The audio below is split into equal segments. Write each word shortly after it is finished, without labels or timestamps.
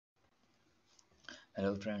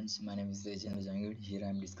Hello friends, my name is Jangir. Here I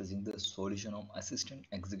am discussing the solution of assistant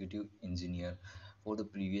executive engineer for the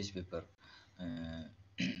previous paper. Uh,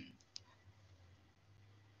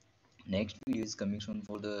 Next video is coming soon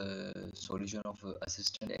for the solution of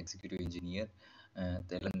assistant executive engineer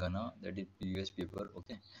Telangana, that is previous paper.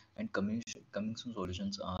 Okay, and coming soon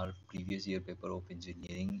solutions are previous year paper of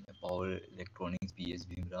engineering, power electronics,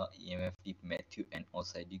 P.S.Bimbhra, EMFT, Matthew and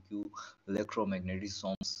OSIDQ, electromagnetic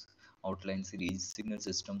SOMS outline series, signal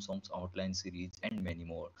system SOMS outline series, and many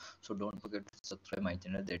more. So don't forget to subscribe my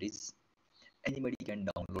channel. That is anybody can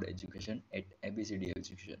download education at ABCD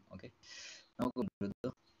Education. Okay, now come to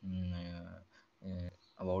the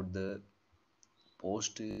about the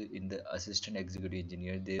post in the assistant executive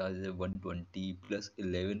engineer. There are the 120 plus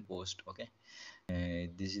 11 post. Okay,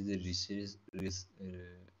 this is the research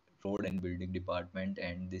road and building department,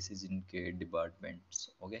 and this is in care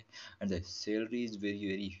departments. Okay, and the salary is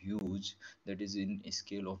very huge. That is in a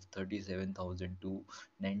scale of 37,000 to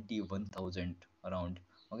 91,000 around.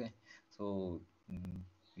 Okay, so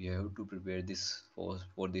you have to prepare this for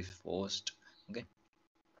this post. Okay,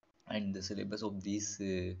 and the syllabus of this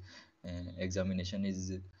examination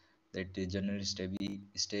is that general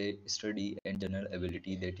study and general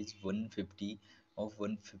ability, that is 150 of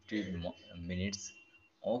 150 minutes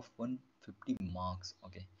of 150 marks.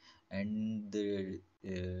 Okay, and the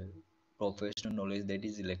professional knowledge, that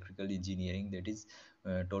is electrical engineering, that is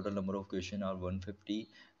total number of question are 150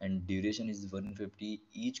 and duration is 150.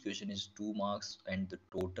 Each question is 2 marks and the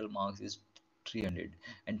total marks is 300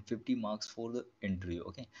 and 50 marks for the interview.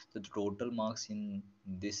 Okay, so the total marks in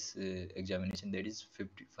this examination, that is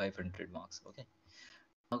 500 marks. Okay,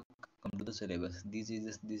 now come to the syllabus. This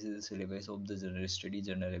is the syllabus of the general study,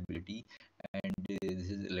 general ability, and this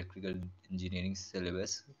is electrical engineering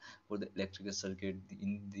syllabus for the electrical circuit.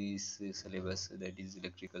 In this syllabus, that is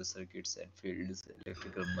electrical circuits and fields,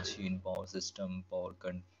 electrical machine, power system,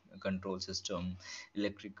 control system,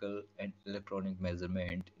 electrical and electronic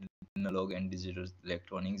measurement, analog and digital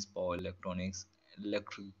electronics, power electronics,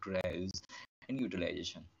 electric drives, and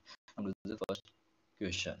utilization. Come to the first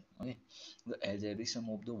question. Okay, the algebraic sum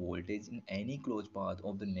of the voltage in any closed path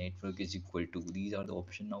of the network is equal to, these are the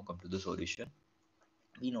option. Now come to the solution.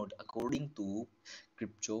 We note, according to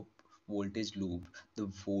Kirchhoff voltage loop, the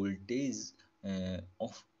voltage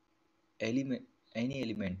of element any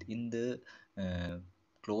element in the uh,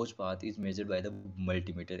 closed path is measured by the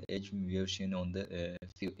multimeter, as we have seen on the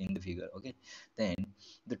in the figure. Okay, then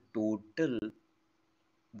the total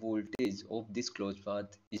voltage of this closed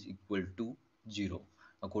path is equal to 0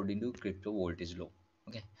 according to Kirchhoff voltage law.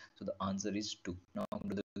 Okay, so the answer is 2. Now come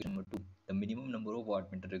to the question number 2. The minimum number of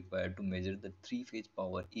wattmeter required to measure the three phase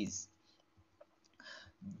power is,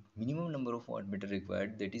 minimum number of wattmeter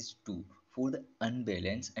required, that is 2 for the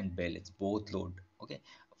unbalanced and balanced both load. Okay,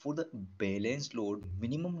 for the balanced load,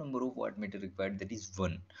 minimum number of wattmeter required, that is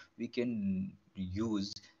 1. We can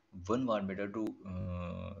use 1 wattmeter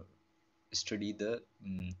to study the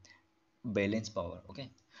balance power. Okay,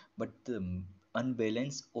 but the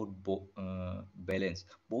unbalanced or balance,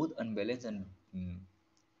 both unbalanced and um,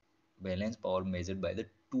 balance power measured by the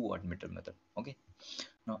 2 wattmeter method. Okay,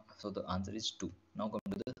 now so the answer is 2. Now come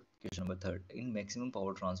to the question number 3. In maximum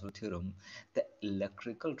power transfer theorem, the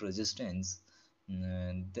electrical resistance,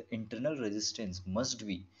 the internal resistance must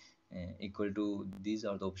be equal to, these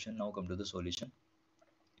are the option. Now come to the solution.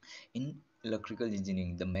 In electrical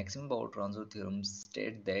engineering, the maximum power transfer theorem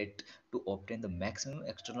states that to obtain the maximum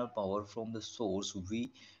external power from the source,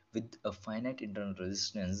 we with a finite internal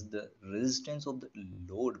resistance, the resistance of the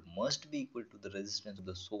load must be equal to the resistance of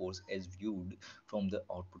the source as viewed from the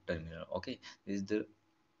output terminal. Okay, this is the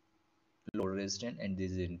load resistance and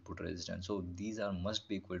this is input resistance, so these are must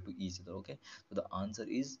be equal to each other. Okay, so the answer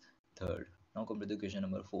is third. Now come to the question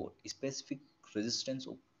number 4. Specific resistance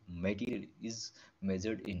of material is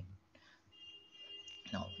measured in,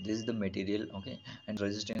 now this is the material. Okay, and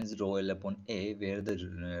resistance rho L upon A, where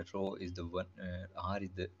the rho is the one, R is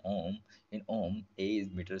the ohm. In ohm, A is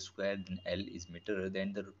meter square, then L is meter,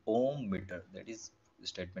 then the ohm meter, that is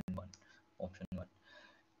statement 1, option 1.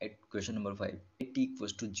 At question number 5, at t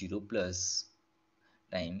equals to 0 plus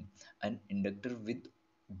time, an inductor with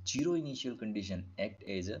 0 initial condition act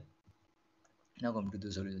as a, now come to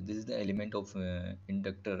the solution. This is the element of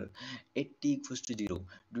inductor at t equals to 0.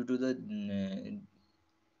 Due to the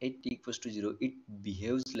at t equals to 0, it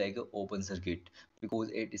behaves like an open circuit, because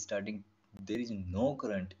at starting there is no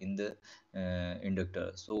current in the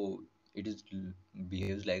inductor, so it is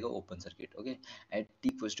behaves like an open circuit. Okay, at t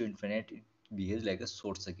equals to infinite, it behaves like a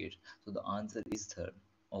short circuit, so the answer is third,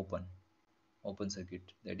 open circuit,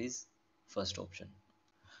 that is first option.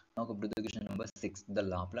 Now come to the question number 6. The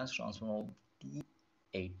Laplace transform of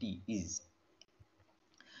TAT is,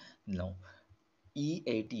 now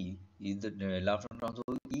EAT is the Laplace transform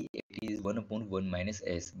of EAT is 1 upon 1 minus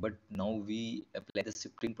S. But now we apply the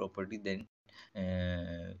shifting property, then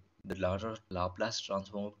the Laplace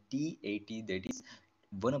transform of TAT, that is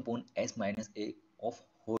 1 upon S minus A of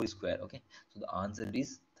whole square. Okay, so the answer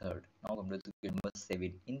is third. Now come to the question number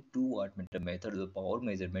 7. In 2 wattmeter method, the power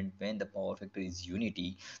measurement when the power factor is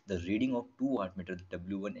unity, the reading of 2 wattmeter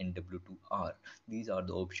W1 and W2 are. These are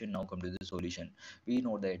the option. Now come to the solution. We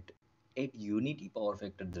know that at unity power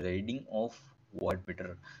factor, the reading of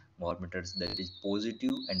wattmeters, that is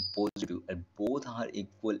positive and both are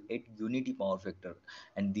equal at unity power factor,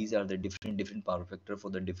 and these are the different power factor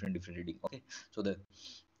for the different reading. Okay, so the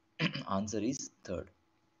answer is third.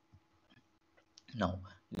 Now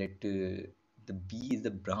let the B is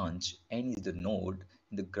the branch, N is the node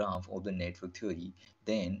in the graph of the network theory,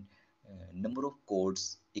 then number of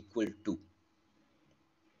codes equal to,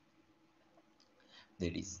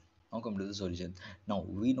 that is. Now come to the solution. Now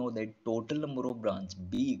we know that total number of branch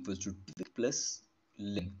B equals to tweak plus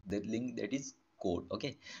link, that link, that is code.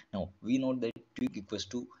 Okay, now we know that tweak equals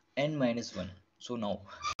to n minus 1, so now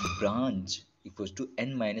branch equals to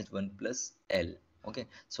n minus 1 plus L. Okay,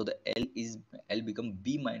 so the L become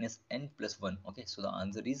B minus n plus 1. Okay, so the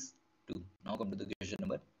answer is 2. Now come to the question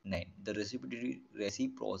number 9. The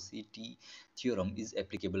reciprocity theorem is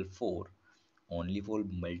applicable for only for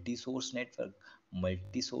multi-source network,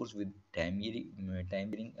 multi-source with time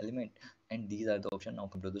varying element, and these are the option. Now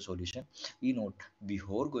come to the solution. We note,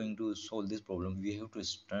 before going to solve this problem, we have to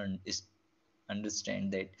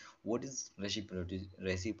understand that what is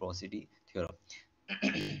reciprocity theorem.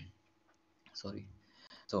 Sorry.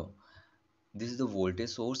 So this is the voltage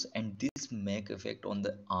source, and this make effect on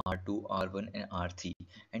the R2, R1 and R3,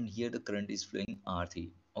 and here the current is flowing R3.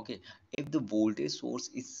 Okay, if the voltage source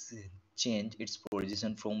is change its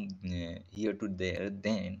position from here to there,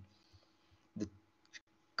 then the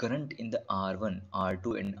current in the R1,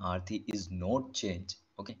 R2 and R3 is not change.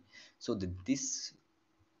 Okay, so this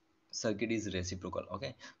circuit is reciprocal.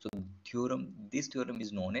 Okay, so this theorem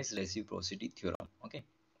is known as reciprocity theorem. Okay,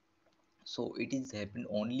 so it is happened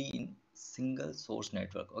only in single source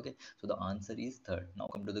network. Okay, so the answer is third. Now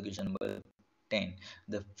come to the question number 10.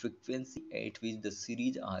 The frequency at which the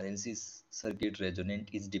series RLC circuit resonant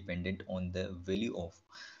is dependent on the value of,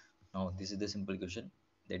 now this is the simple question,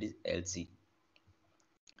 that is LC.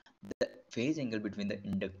 The phase angle between the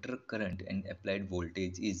inductor current and applied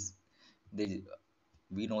voltage is, there is,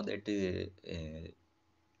 we know that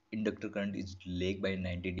inductor current is lag by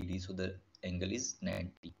 90 degrees, so the angle is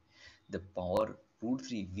 90. The power root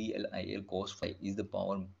 3 VLIL cos phi is the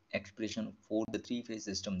power expression for the three-phase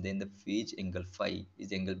system. Then the phase angle phi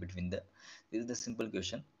is angle between the, this is the simple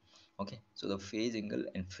question. Okay, so the phase angle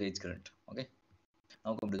and phase current. Okay,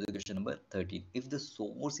 now come to the question number 13. If the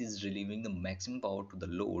source is relieving the maximum power to the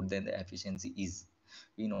load, then the efficiency is,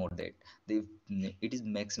 we know that the, it is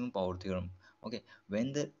maximum power theorem. Okay,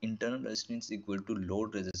 when the internal resistance is equal to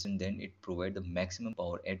load resistance, then it provide the maximum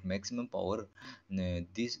power. At maximum power,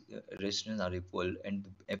 these resistance are equal, and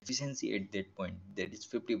the efficiency at that point, that is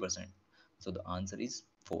 50%. So the answer is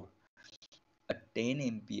 4. A 10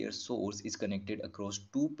 ampere source is connected across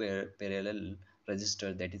two parallel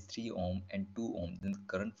resistor, that is 3 ohm and 2 ohm. Then the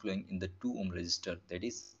current flowing in the 2 ohm resistor, that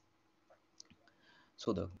is,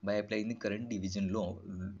 so the by applying the current division law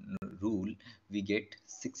rule, we get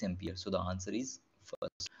 6 ampere. So the answer is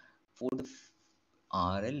first. For the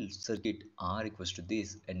RL circuit, R equals to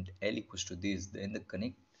this and L equals to this, then the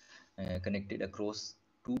connected across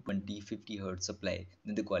 220-50 hertz supply,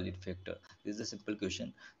 then the quality factor. This is a simple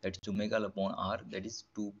question, that is omega upon R, that is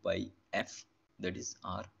 2 pi f, that is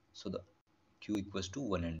R. So the Q equals to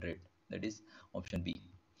 100, that is option B.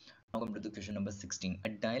 Now come to the question number 16. A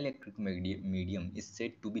dielectric medium is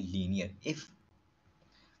said to be linear if,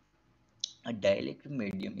 a dielectric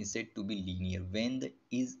medium is said to be linear when the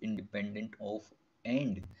is independent of,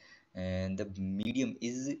 and the medium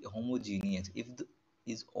is homogeneous if the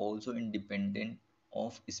is also independent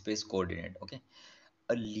of space coordinate. Okay,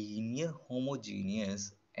 a linear,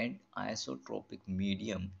 homogeneous and isotropic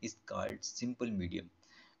medium is called simple medium,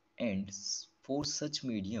 and for such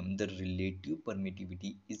medium the relative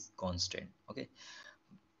permittivity is constant. Okay,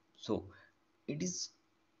 so it is,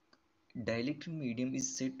 dielectric medium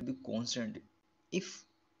is said to be constant if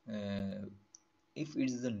uh, if it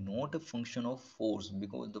is not a function of force,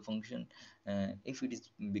 because the function, if it is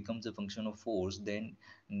becomes a function of force, then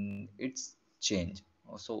it's change.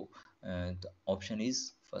 So the option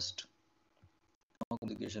is first. Now come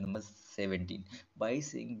to question number 17. By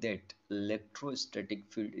saying that electrostatic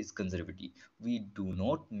field is conservative, we do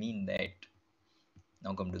not mean that.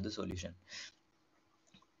 Now come to the solution.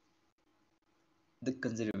 The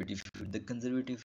conservative